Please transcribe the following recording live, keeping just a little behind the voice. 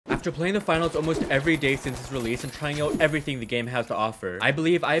After playing the finals almost every day since its release and trying out everything the game has to offer, I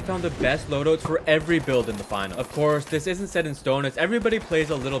believe I have found the best loadouts for every build in the final. Of course, this isn't set in stone as everybody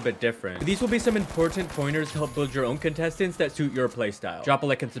plays a little bit different, but these will be some important pointers to help build your own contestants that suit your playstyle. Drop a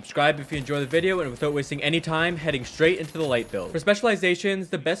like and subscribe if you enjoy the video, and without wasting any time, heading straight into the light build. For specializations,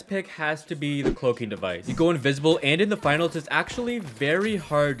 the best pick has to be the cloaking device. You go invisible, and in the finals, it's actually very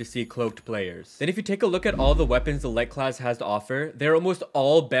hard to see cloaked players. Then if you take a look at all the weapons the light class has to offer, they're almost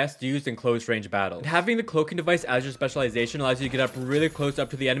all best used in close range battles. And having the cloaking device as your specialization allows you to get up really close up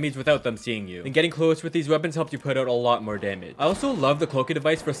to the enemies without them seeing you. And getting close with these weapons helps you put out a lot more damage. I also love the cloaking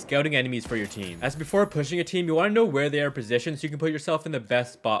device for scouting enemies for your team, as before pushing a team, you want to know where they are positioned so you can put yourself in the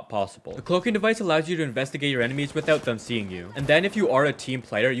best spot possible. The cloaking device allows you to investigate your enemies without them seeing you. And then if you are a team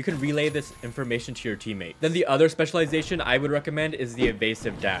player, you can relay this information to your teammate. Then the other specialization I would recommend is the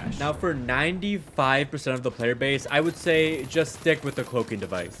evasive dash. Now for 95% of the player base, I would say just stick with the cloaking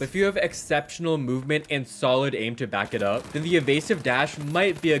device. But if you have exceptional movement and solid aim to back it up, then the evasive dash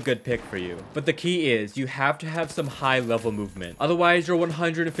might be a good pick for you. But the key is you have to have some high level movement. Otherwise, your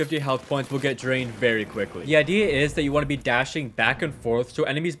 150 health points will get drained very quickly. The idea is that you want to be dashing back and forth so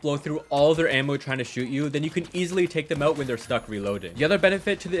enemies blow through all their ammo trying to shoot you, then you can easily take them out when they're stuck reloading. The other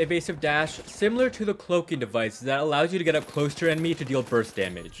benefit to the evasive dash, similar to the cloaking device, is that it allows you to get up close to your enemy to deal burst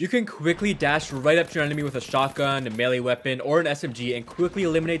damage. You can quickly dash right up to your enemy with a shotgun, a melee weapon, or an SMG and quickly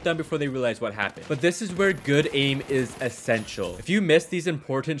eliminate them before they realize what happened. But this is where good aim is essential. If you miss these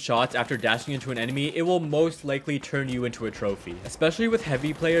important shots after dashing into an enemy, it will most likely turn you into a trophy. Especially with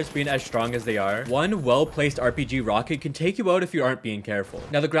heavy players being as strong as they are, one well-placed RPG rocket can take you out if you aren't being careful.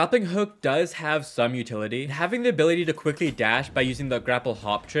 Now the grappling hook does have some utility. Having the ability to quickly dash by using the grapple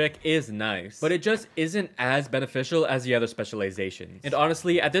hop trick is nice, but it just isn't as beneficial as the other specializations. And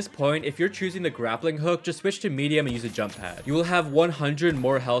honestly, at this point, if you're choosing the grappling hook, just switch to medium and use a jump pad. You will have 100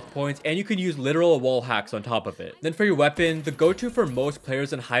 more health points and you can use literal wall hacks on top of it. Then for your weapon, the go-to for most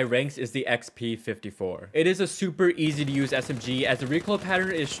players in high ranks is the XP54. It is a super easy to use SMG as the recoil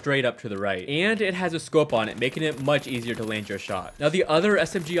pattern is straight up to the right, and it has a scope on it, making it much easier to land your shot. Now the other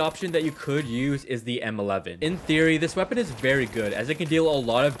SMG option that you could use is the M11. In theory, this weapon is very good as it can deal a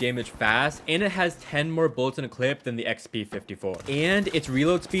lot of damage fast, and it has 10 more bullets in a clip than the XP54. And its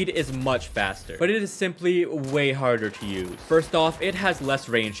reload speed is much faster, but it is simply way harder to use. First off, it has less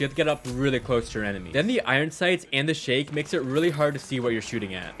range. You have to get up really close to your enemy. Then the iron sights and the shake makes it really hard to see what you're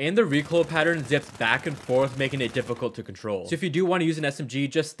shooting at. And the recoil pattern zips back and forth, making it difficult to control. So if you do want to use an SMG,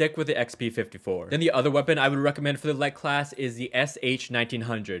 just stick with the XP54. Then the other weapon I would recommend for the light class is the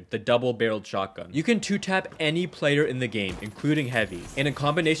SH1900, the double-barreled shotgun. You can two-tap any player in the game, including heavies. And in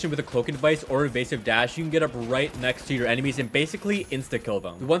combination with a cloaking device or evasive dash, you can get up right next to your enemies and basically insta-kill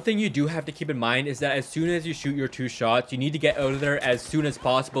them. The one thing you do have to keep in mind is that as soon as you shoot your 2 shots, you need to get out of there as soon as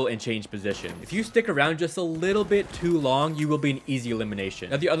possible and change position. If you stick around just a little bit too long, you will be an easy elimination.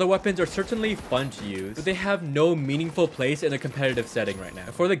 Now the other weapons are certainly fun to use, but they have no meaningful place in a competitive setting right now.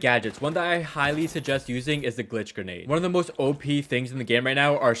 For the gadgets, one that I highly suggest using is the glitch grenade. One of the most OP things in the game right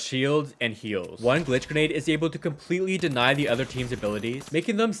now are shields and heals. One glitch grenade is able to completely deny the other team's abilities,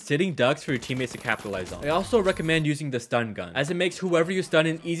 making them sitting ducks for your teammates to capitalize on. I also recommend using the stun gun, as it makes whoever you stun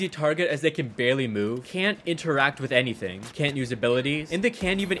an easy target as they can barely move, can't interact with anything, can't use abilities, and they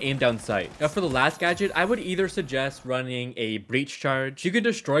can't even aim down sight. Now for the last gadget, I would either suggest running a breach charge. You can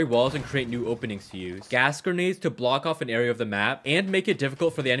destroy walls and create new openings to use, gas grenades to block off an area of the map and make it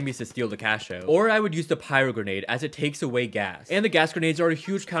difficult for the enemies to steal the cash out, or I would use the pyro grenade as it takes away gas. And the gas grenades are a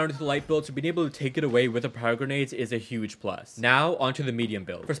huge counter to the light build, so being able to take it away with the pyro grenades is a huge plus. Now onto the medium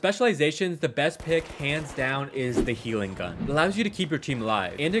build. For specializations, the best pick hands down is the healing gun. It allows you to keep your team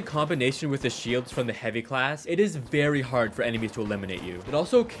alive, and in combination with the shields from the heavy class, it is very hard for enemies to eliminate you. It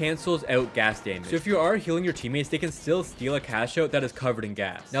also cancels out gas damage, so if you are healing your teammates, they can still steal a cash out that is covered in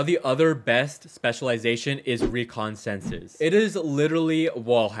gas. Now the other best specialization is recon senses. It is literally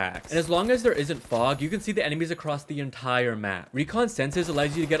wall hacks, and as long as there isn't fog, you can see the enemies across the entire map. Recon senses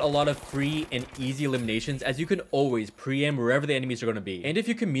allows you to get a lot of free and easy eliminations, as you can always pre-aim wherever the enemies are going to be. And if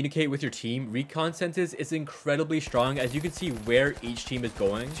you communicate with your team, recon senses is incredibly strong, as you can see where each team is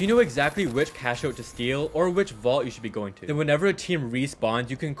going, so you know exactly which cash out to steal or which vault you should be going to. Then whenever a team respawns,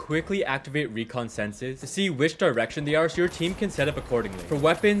 you can quickly activate recon senses to see which direction they are so your team can set up accordingly. For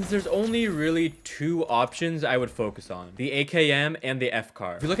weapons, there's only really 2 options I would focus on: the AKM and the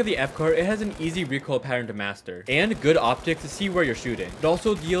FCAR. If you look at the FCAR, it has an easy recoil pattern to master and good optics to see where you're shooting. It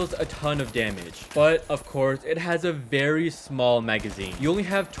also deals a ton of damage, but of course it has a very small magazine. You only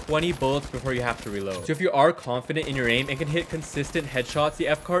have 20 bullets before you have to reload, so if you are confident in your aim and can hit consistent headshots, the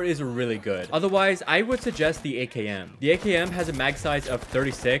FCAR is really good. Otherwise, I would suggest the AKM. The AKM has a mag size size of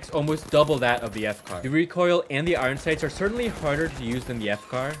 36, almost double that of the F-car. The recoil and the iron sights are certainly harder to use than the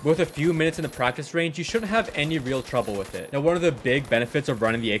F-car. With a few minutes in the practice range, you shouldn't have any real trouble with it. Now, one of the big benefits of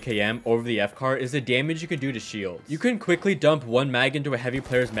running the AKM over the F-car is the damage you can do to shields. You can quickly dump one mag into a heavy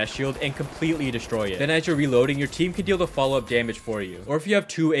player's mesh shield and completely destroy it. Then as you're reloading, your team can deal the follow-up damage for you. Or if you have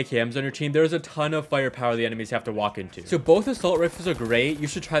 2 AKMs on your team, there's a ton of firepower the enemies have to walk into. So both assault rifles are great. You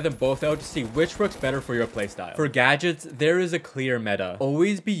should try them both out to see which works better for your playstyle. For gadgets, there is a clear meta.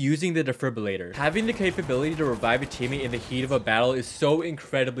 Always be using the defibrillator. Having the capability to revive a teammate in the heat of a battle is so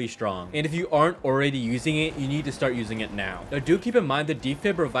incredibly strong. And if you aren't already using it, you need to start using it now. Now do keep in mind that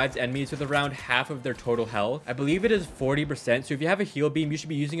defib revives enemies with around half of their total health. I believe it is 40%, so if you have a heal beam, you should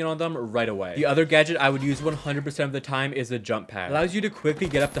be using it on them right away. The other gadget I would use 100% of the time is the jump pad. It allows you to quickly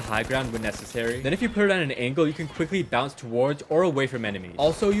get up to high ground when necessary. Then if you put it on an angle, you can quickly bounce towards or away from enemies.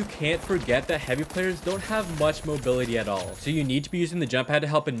 Also, you can't forget that heavy players don't have much mobility at all, so you need to be using the jump pad to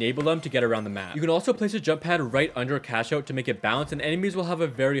help enable them to get around the map. You can also place a jump pad right under a cash out to make it bounce, and enemies will have a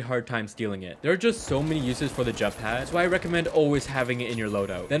very hard time stealing it. There are just so many uses for the jump pad, so I recommend always having it in your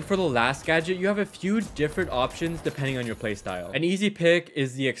loadout. Then for the last gadget, you have a few different options depending on your playstyle. An easy pick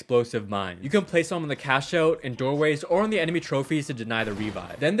is the explosive mine. You can place them on the cash out, in doorways, or on the enemy trophies to deny the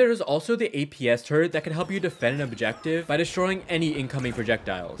revive. Then there is also the APS turret that can help you defend an objective by destroying any incoming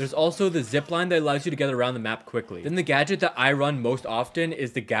projectiles. There's also the zip line that allows you to get around the map quickly. Then the gadget that I run most often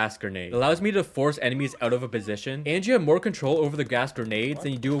is the gas grenade. It allows me to force enemies out of a position, and you have more control over the gas grenades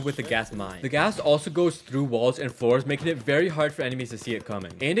than you do with the gas mine. The gas also goes through walls and floors, making it very hard for enemies to see it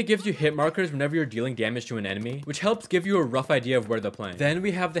coming. And it gives you hit markers whenever you're dealing damage to an enemy, which helps give you a rough idea of where they're playing. Then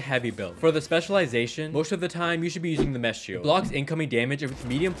we have the heavy build. For the specialization, most of the time you should be using the mesh shield. It blocks incoming damage, and with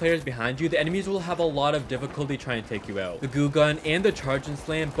medium players behind you, the enemies will have a lot of difficulty trying to take you out. The goo gun and the charge and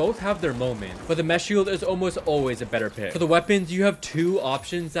slam both have their moments, but the mesh shield is almost always a better pick. For the weapons, you have 2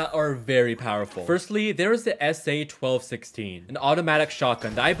 options that are very powerful. Firstly, there is the SA-1216, an automatic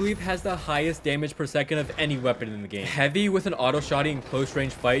shotgun that I believe has the highest damage per second of any weapon in the game. Heavy with an auto shotty in close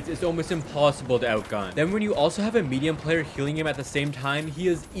range fights is almost impossible to outgun. Then when you also have a medium player healing him at the same time, he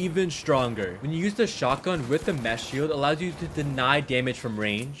is even stronger. When you use the shotgun with the mesh shield, it allows you to deny damage from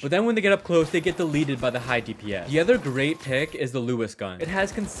range, but then when they get up close, they get deleted by the high DPS. The other great pick is the Lewis gun. It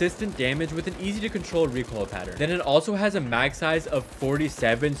has consistent damage with an easy to control recoil pattern. Then it also has a mag size of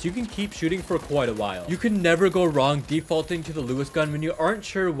 47, so you can keep shooting for quite a while. You can never go wrong defaulting to the Lewis gun when you aren't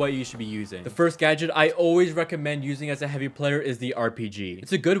sure what you should be using. The first gadget I always recommend using as a heavy player is the RPG.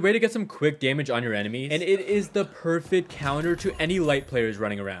 It's a good way to get some quick damage on your enemies, and it is the perfect counter to any light players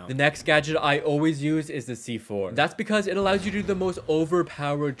running around. The next gadget I always use is the C4. That's because it allows you to do the most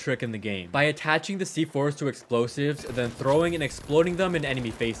overpowered trick in the game. By attaching the C4s to explosives, then throwing and exploding them in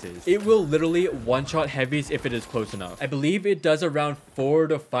enemy faces, it will literally one-shot heavies if it is close enough. I believe it does around 400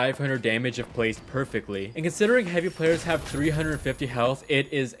 to 500 damage if placed perfectly, and considering heavy players have 350 health,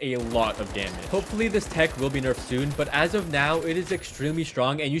 it is a lot of damage. Hopefully this tech will be nerfed soon, but as of now, it is extremely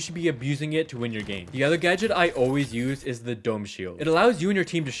strong and you should be abusing it to win your game. The other gadget I always use is the dome shield. It allows you and your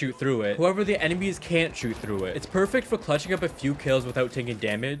team to shoot through it, however the enemies can't shoot through it. It's perfect for clutching up a few kills without taking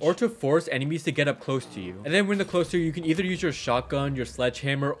damage, or to force enemies to get up close to you. And then when they're closer, you can either use your shotgun, your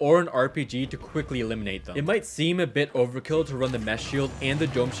sledgehammer, or an RPG to quickly eliminate them. It might seem a bit overkill to run the mesh shield and the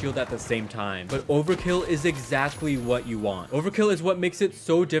dome shield at the same time, but overkill is exactly what you want. Overkill is what makes it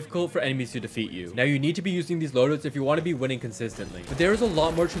so difficult for enemies to defeat you. Now you need to be using these loadouts if you want to be winning consistently, but there is a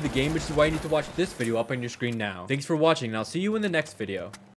lot more to the game, which is why you need to watch this video up on your screen now. Thanks for watching, and I'll see you in the next video.